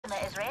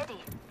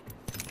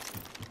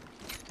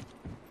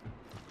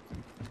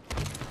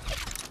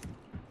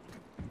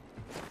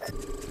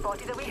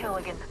spotted a wee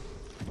hooligan.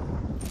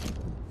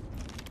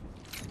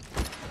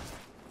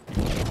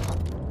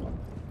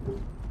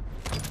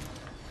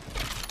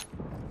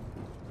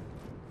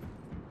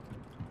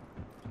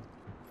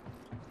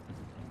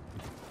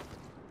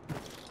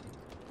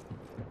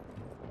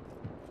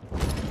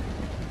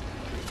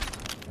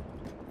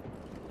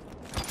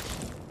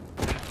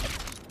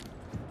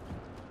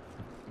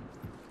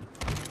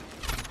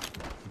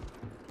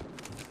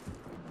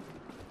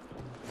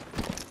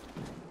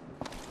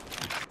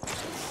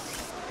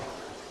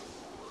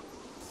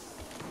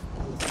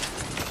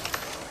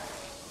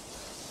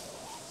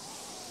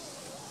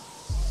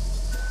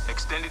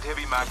 Extended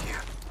heavy mag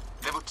here.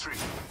 Level 3.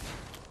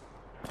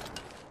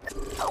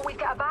 Oh, we've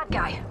got a bad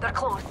guy. They're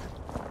close.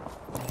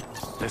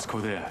 Let's go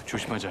there.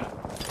 조심하자.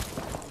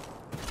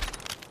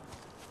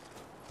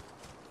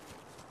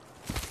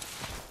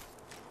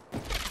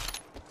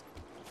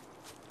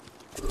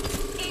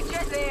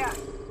 Agent there!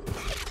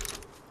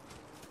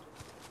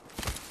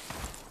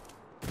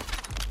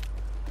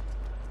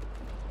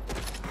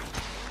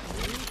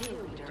 Kill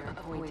leader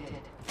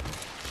appointed.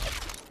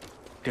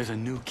 There's a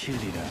new kill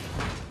leader.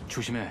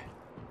 조심해.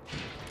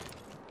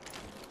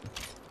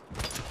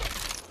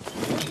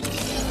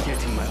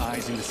 Getting my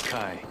eyes in the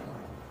sky.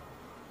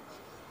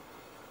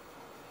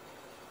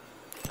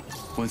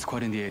 One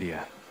squad in the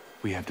area.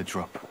 We have the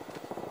drop.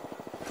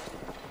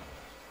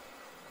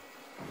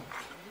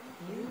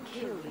 New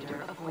kill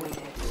leader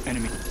appointed.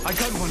 Enemy. I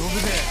got one over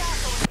there.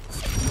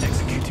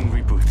 Executing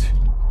reboot.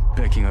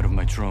 Backing out of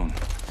my drone.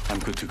 I'm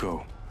good to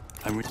go.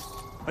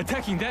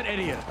 Attacking that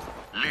area.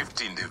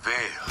 Lifting the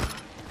veil.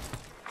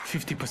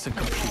 50%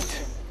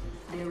 complete.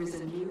 There is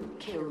a new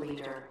kill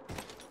leader.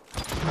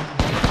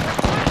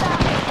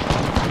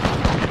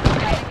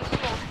 Enemy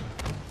shield.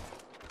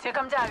 Took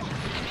him down.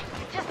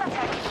 Just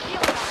attacking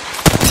shield.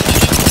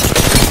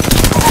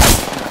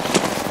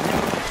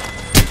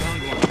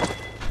 Found one.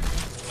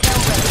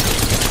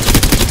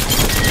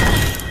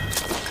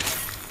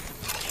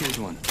 Killed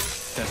one.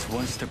 That's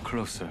one step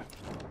closer.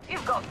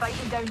 You've got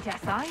fighting down to a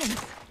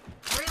science.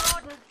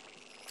 Reloading.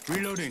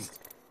 Reloading.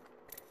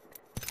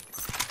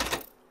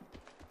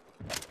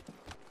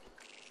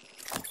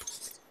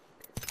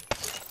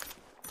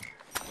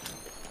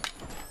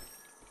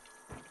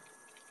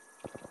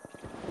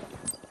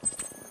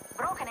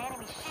 Broken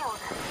enemy shield.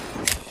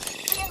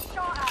 Being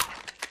shot at.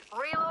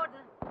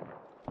 Reloading.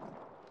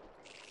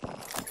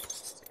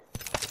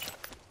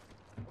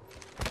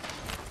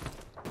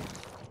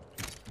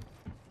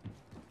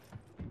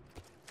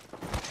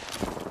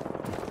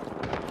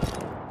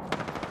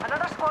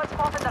 Another squad's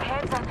popping their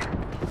heads in.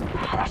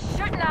 They're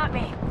shooting at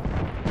me.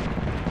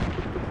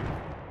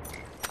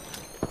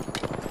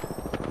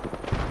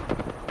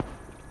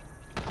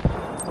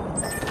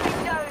 He's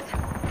down.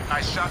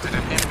 I shot at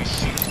an enemy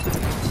shield.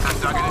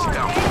 Antagonist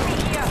down. Enemy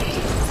here.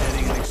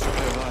 Adding an extra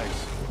pair of eyes.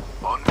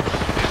 On.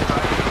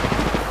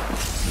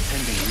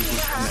 Sending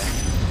reboot command.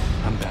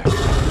 I'm back.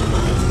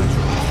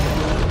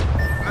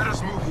 Let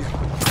us move here.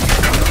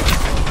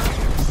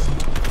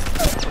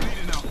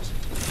 Bleeding out.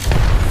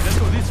 Let's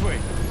go this way.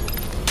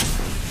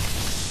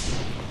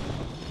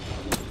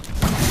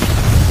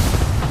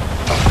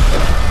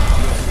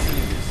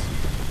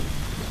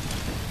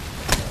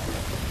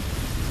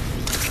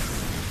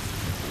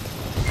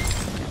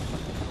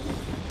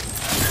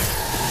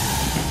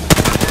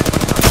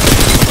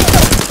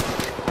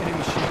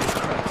 Enemy shield is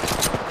cracked.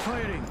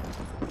 Firing.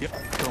 Yep,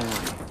 don't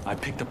worry. I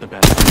picked up the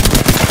battery.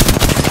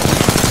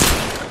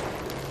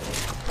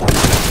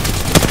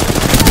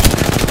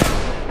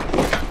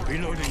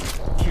 Reloading.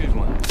 Killed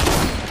one.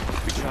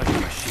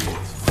 Recharging my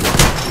shields.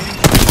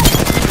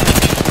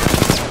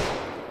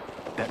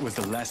 That was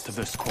the last of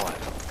the squad.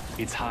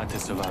 It's hard to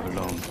survive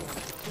alone.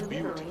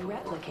 Delivering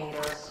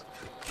replicators.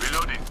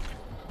 Reloading.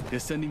 They're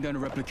sending down a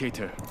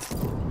replicator.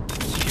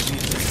 Give me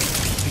a second.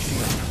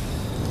 Fixing up.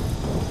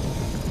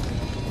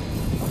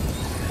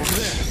 Over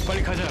there.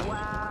 빨리 가자.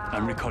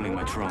 I'm recalling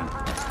my drone.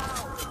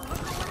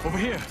 Over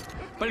here.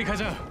 빨리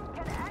가자.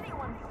 Can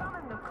anyone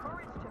summon the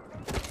courage to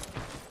face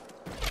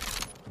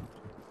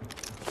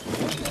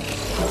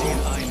Putting an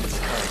eye in the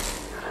sky.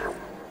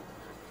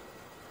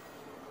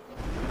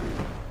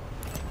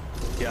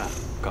 Yeah,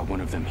 got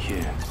one of them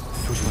here.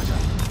 조심하자.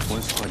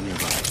 One squad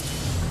nearby.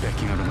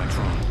 Backing out of my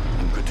drone.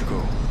 I'm good to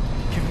go.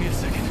 Give me a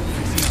second.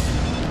 Fixing up.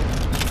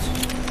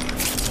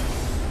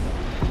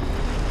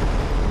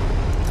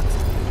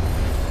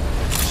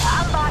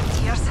 I'm back,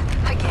 Tears.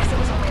 I guess it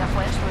was only a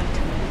flesh wound.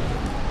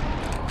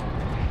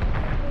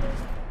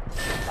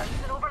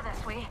 Bouncing over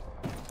this way.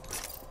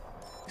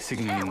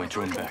 Signaling my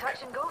drone back.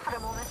 Touch and go for a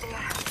moment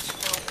there.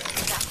 So,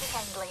 thank you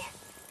kindly.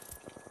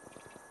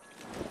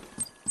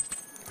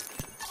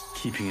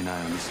 Keeping an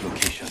eye on this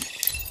location.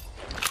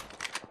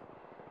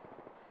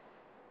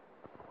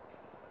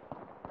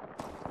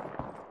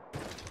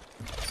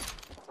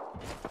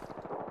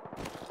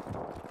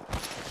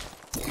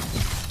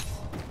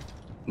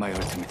 My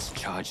ultimate's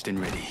charged and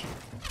ready.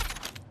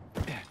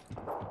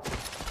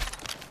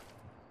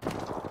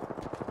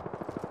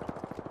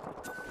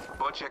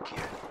 Bot check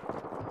here.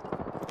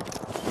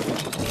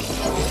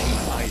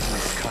 My eyes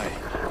sky.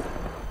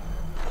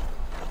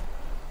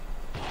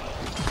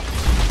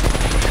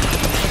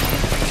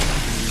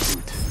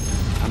 Reboot.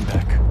 I'm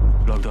back.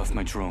 Logged off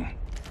my drone.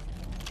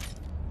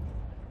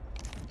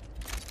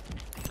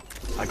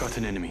 I got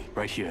an enemy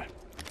right here.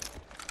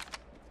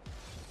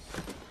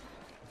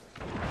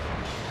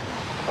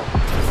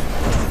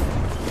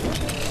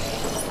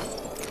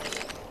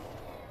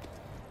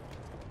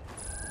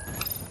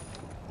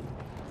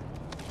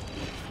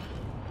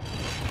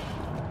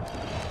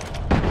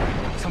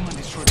 Someone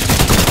destroyed me.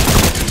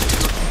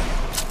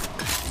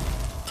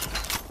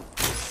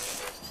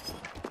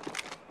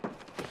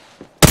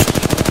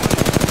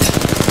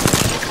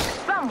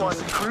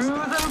 Someone's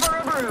cruising for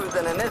a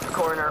bruising in this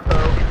corner,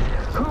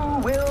 folks. Who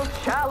will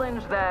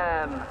challenge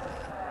them?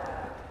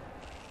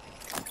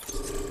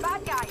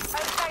 Bad guy,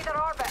 outside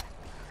their orbit.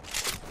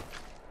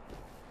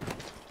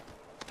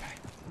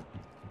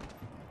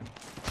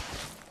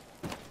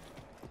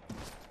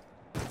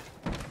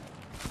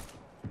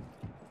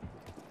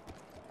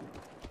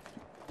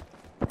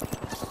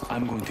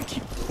 I'm going to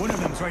keep... One of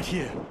them's right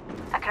here.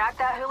 I cracked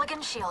that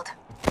hooligan shield.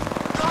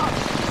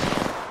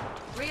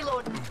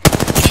 Reloading.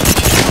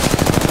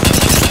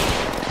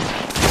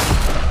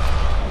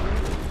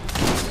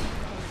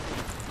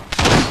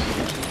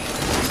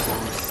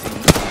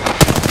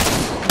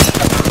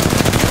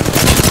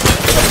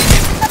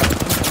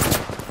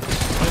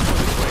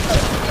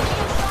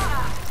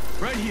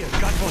 Right here,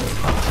 got one.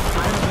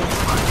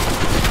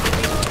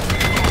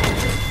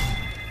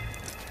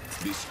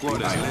 This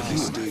squad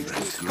is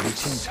우리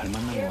팀 잘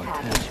만난 것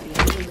같아.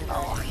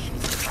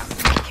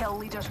 Kill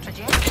leader's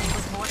trajectory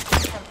was more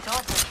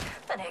asymptotic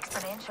than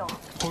exponential.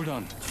 Hold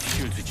on,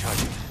 shields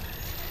recharging.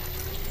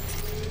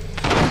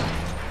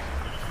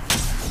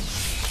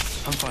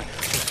 I'm fine,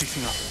 just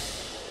fixing up.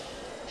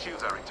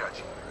 shields are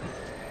recharging.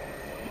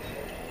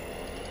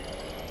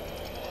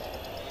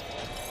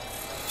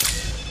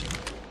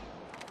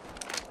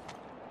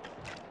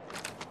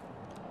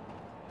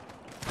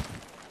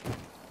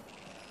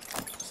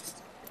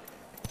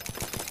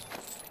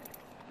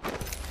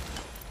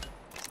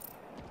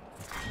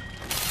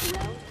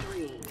 Round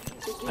 3.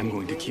 I'm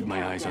going to keep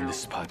my eyes on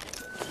this spot.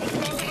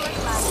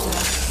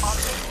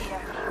 Optics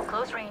here.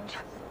 Close range.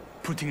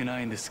 Putting an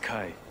eye in the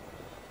sky.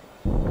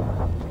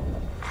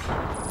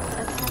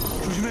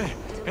 조심해!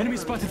 Enemy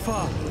spotted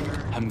far!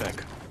 I'm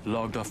back.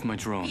 Logged off my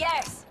drone.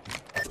 Yes!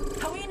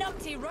 Kawhi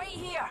Numpty right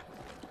here!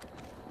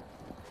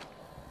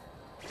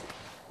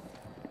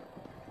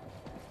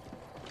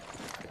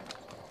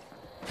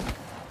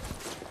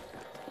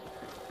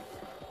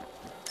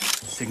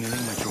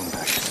 Signaling my drone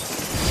back.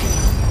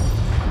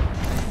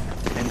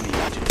 Enemy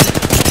agent.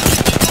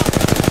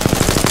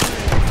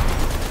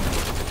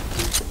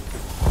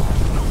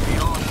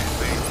 Beyond this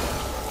thing.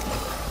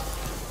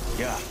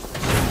 Yeah,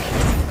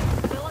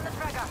 Pulling the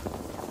trigger.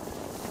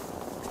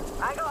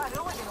 I got a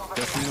hooligan over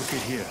let's there.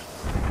 relocate here.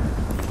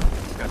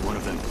 Got one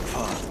of them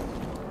far.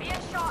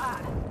 Being shot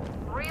at.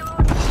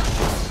 Reload.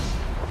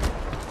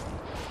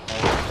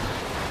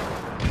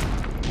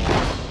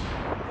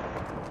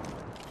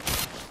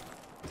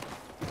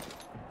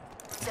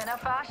 Dinner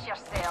fast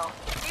yourself.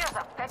 Here's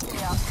a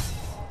pick-me-up.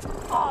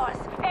 Pause.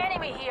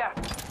 Enemy here.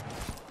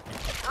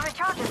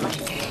 Recharging my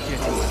shield.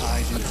 Getting my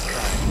eyes in the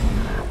sky.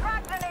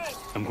 Frag grenade.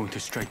 I'm going to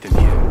strike them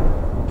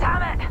here.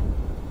 Damn it.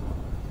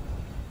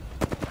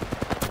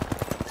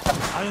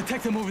 I'll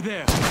attack them over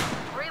there.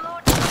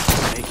 Reload.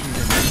 Making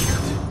them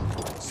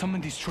shield.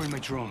 Someone destroyed my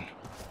drone.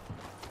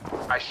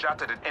 I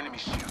shot at an enemy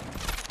shield.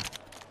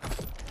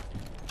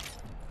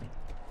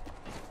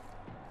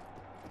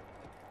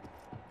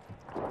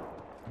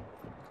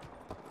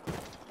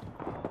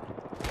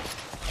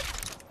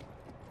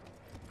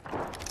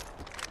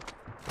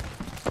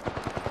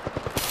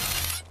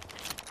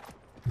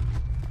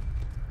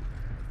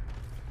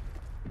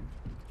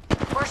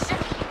 We're shit.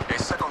 A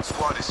second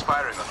squad is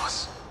firing on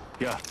us.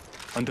 Yeah,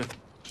 under...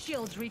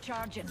 Shields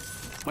recharging.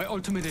 My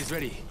ultimate is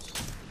ready.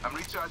 I'm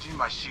recharging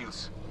my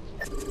shields.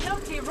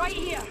 Numpty right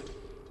here.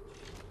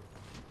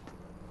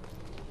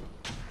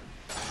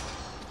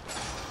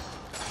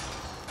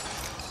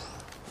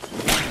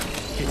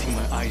 Getting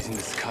my eyes in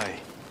the sky.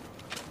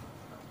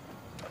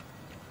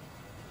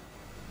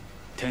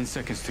 10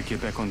 seconds to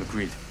get back on the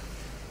grid.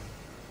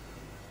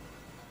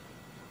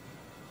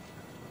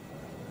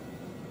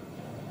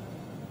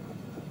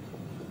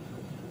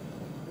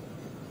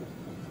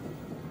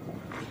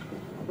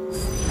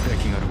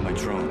 Backing out of my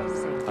drone.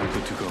 I'm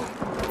good to go.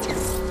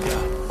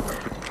 Yeah.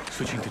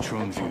 Switching to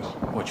drone view.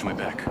 Watch my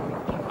back.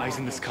 Eyes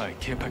in the sky.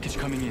 Care package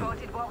coming in.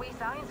 Spotted what we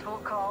science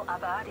folk call a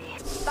baddie.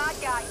 Bad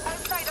guy,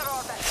 outside our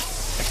orbit.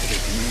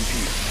 Activating EMP.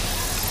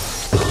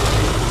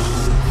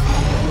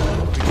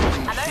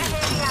 I'm out of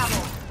heavy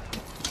ammo.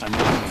 I'm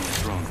running on my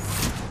drone.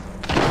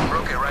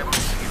 Broke a rival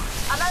shield.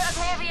 I'm out of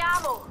heavy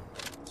ammo.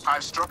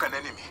 I've struck an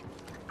enemy.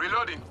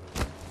 Reloading.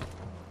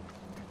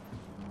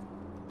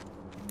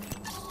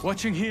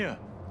 Watching here.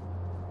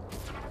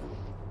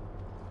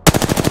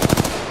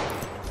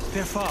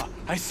 They're far.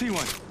 I see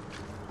one.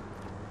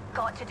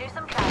 Got to do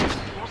some training,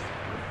 Pierce.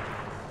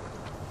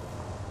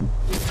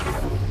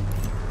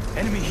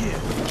 Enemy here.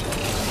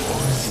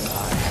 Focusing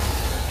eye.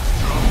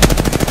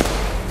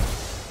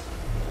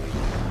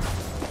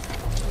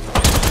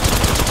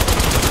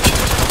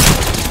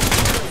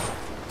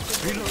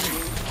 Reloading.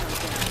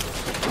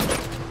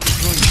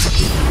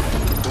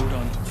 Hold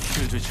on.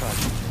 Shield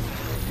recharging.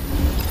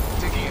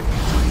 Taking it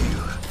for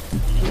you.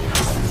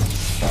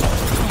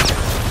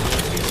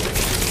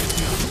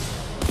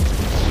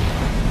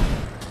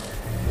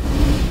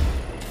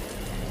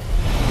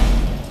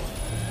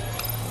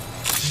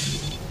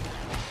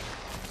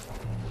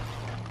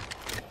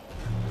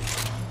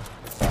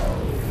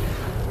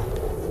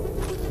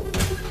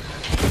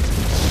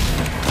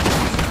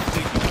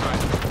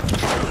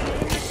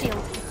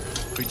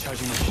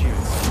 Recharging my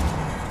shields.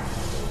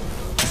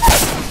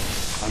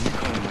 I'm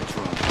recalling my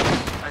drone.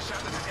 I shot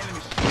at an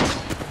enemy.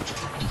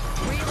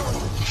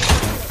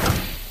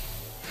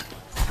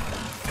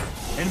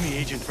 Enemy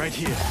agent right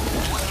here.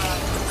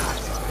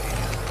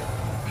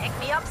 Pick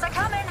me up's a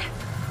coming.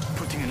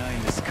 Putting an eye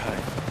in the sky.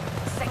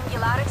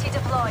 Singularity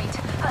deployed.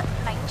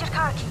 Mind your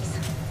car keys.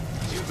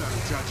 Shields are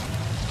recharging.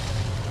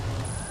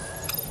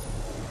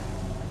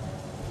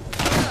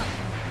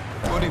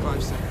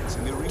 45 seconds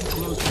and the ring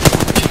closes.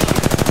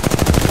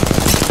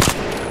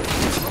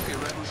 Okay,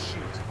 rebel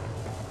shield.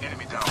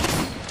 Enemy down.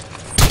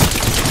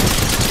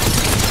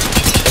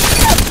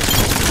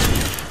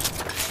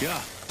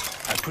 Yeah,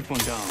 I put one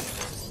down.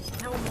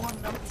 No more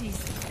numpties.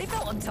 They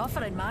felt on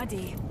tougher in my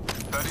day.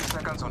 30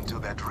 seconds until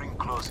that ring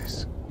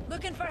closes.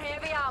 Looking for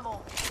heavy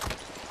ammo.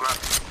 Grab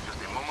it.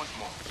 Just a moment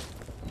more.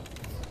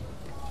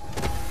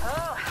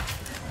 Oh,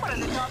 one of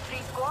the top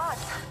 3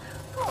 squads.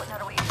 Floating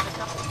our way to the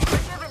top.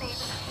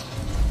 Rejuvenating.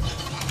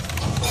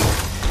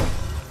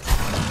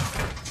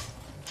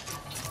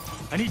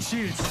 I need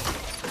shields.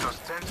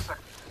 Just 10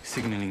 seconds.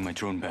 Signaling my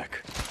drone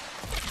back.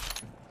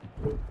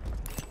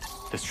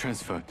 Let's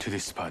transfer to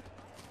this spot.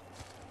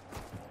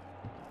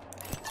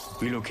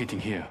 Relocating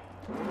here.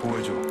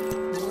 보여줘.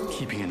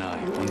 Keeping an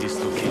eye on this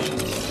location.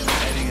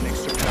 Adding an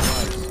extra pair of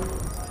eyes.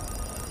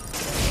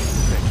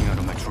 Backing out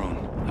of my drone.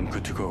 I'm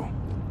good to go.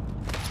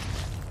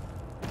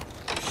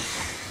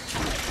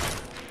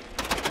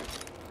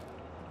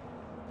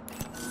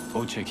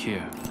 O-check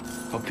here.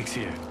 Optics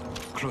here.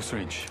 Close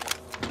range.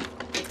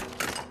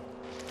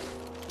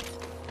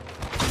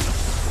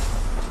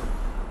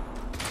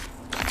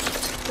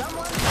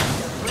 Someone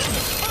just win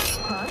the first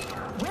punch.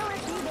 Will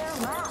it be their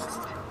last?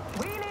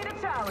 We need a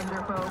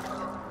challenger, folks.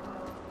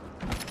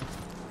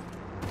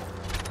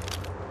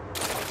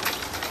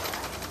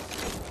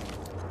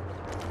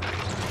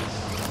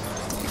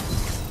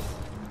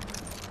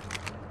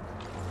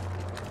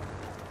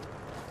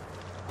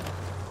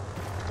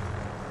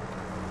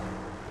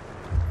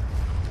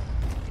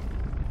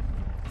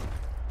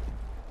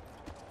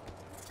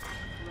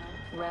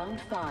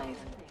 Round 5.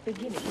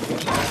 Beginning.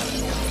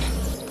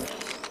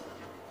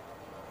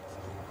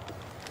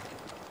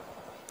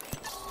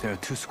 There are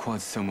 2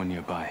 squads somewhere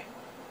nearby.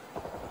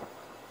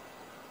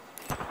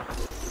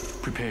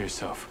 Prepare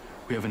yourself.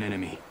 We have an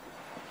enemy.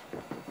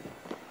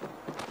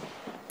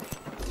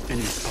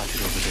 Enemy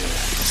spotted over there.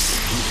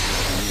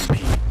 EMP.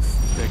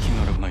 Backing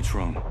out of my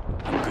drone.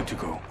 I'm good to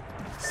go.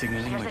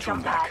 Signaling Here's my the drone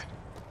jump back. pad.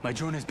 My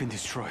drone has been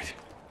destroyed.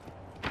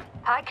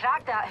 I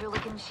cracked that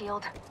hooligan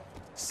shield.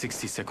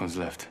 60 seconds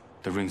left.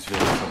 The ring's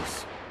very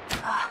close.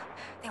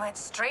 They went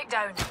straight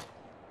down.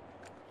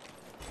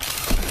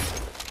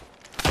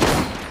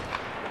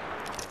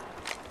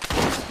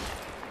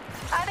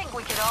 I think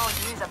we could all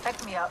use a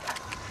pick-me-up.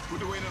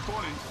 Put away the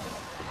opponent.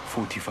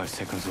 45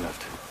 seconds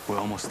left. We're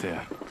almost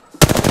there.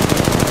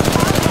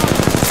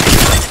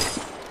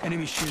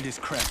 Enemy shield is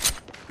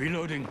cracked.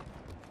 Reloading.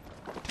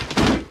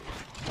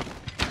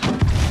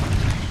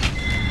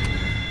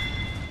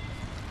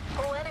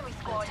 Whole enemy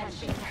squad has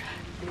been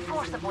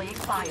forcibly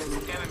expired.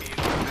 Enemy is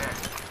there.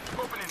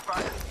 Opening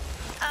fire.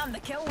 I'm the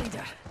kill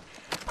leader.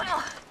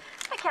 Well,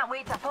 I can't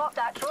wait to pop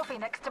that trophy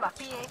next to my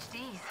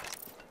PhDs.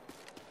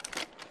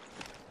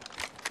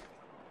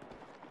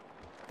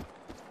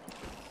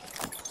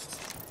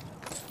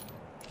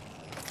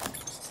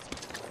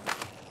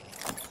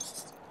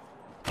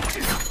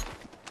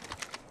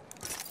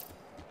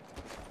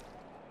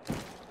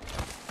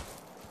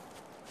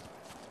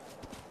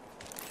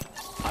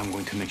 I'm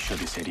going to make sure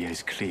this area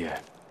is clear.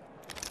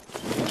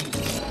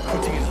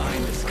 Putting an eye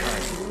in the sky.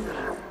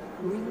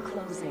 Ring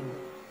closing.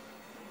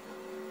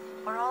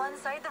 We're all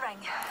inside the ring.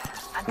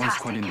 One Fantastic.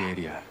 squad in the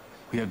area.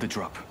 We have the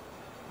drop.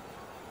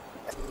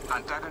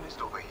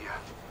 Antagonist over here.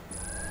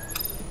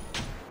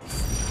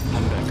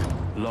 I'm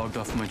back. Logged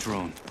off my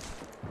drone.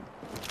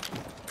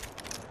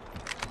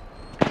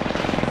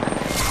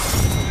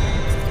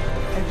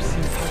 I've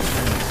seen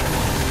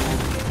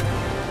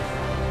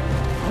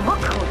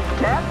Look who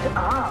stepped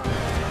up.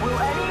 Will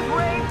any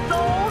brave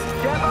soul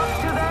step up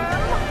to them?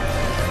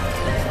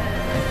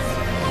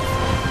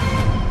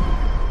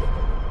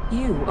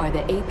 You are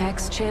the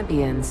Apex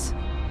Champions.